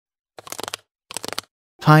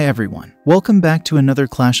Hi everyone, welcome back to another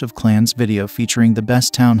Clash of Clans video featuring the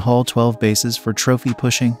best Town Hall 12 bases for trophy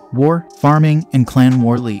pushing, war, farming, and clan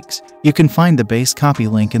war leagues. You can find the base copy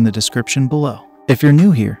link in the description below. If you're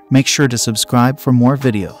new here, make sure to subscribe for more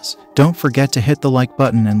videos. Don't forget to hit the like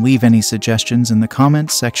button and leave any suggestions in the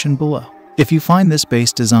comments section below. If you find this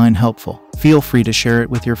base design helpful, feel free to share it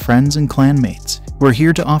with your friends and clan mates. We're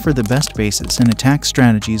here to offer the best bases and attack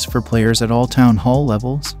strategies for players at all Town Hall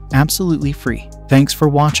levels, absolutely free. Thanks for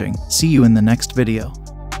watching, see you in the next video.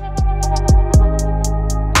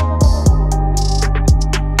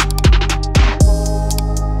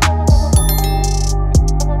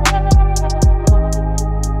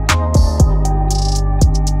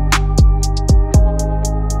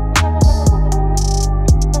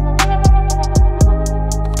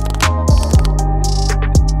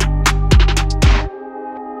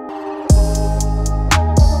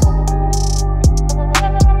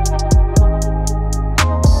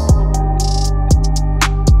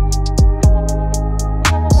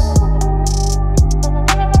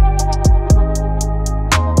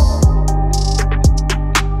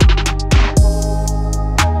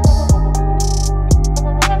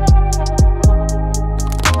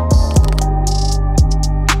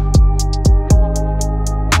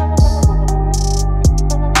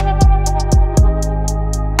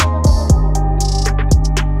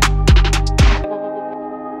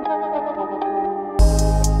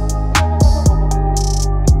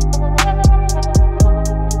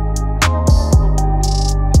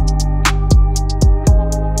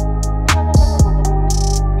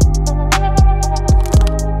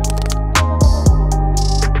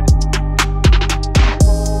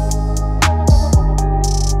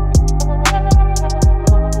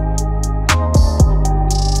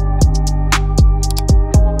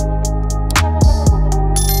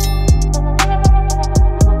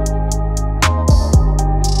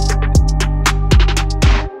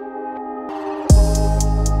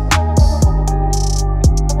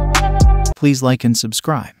 Please like and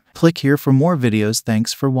subscribe. Click here for more videos.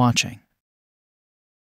 Thanks for watching.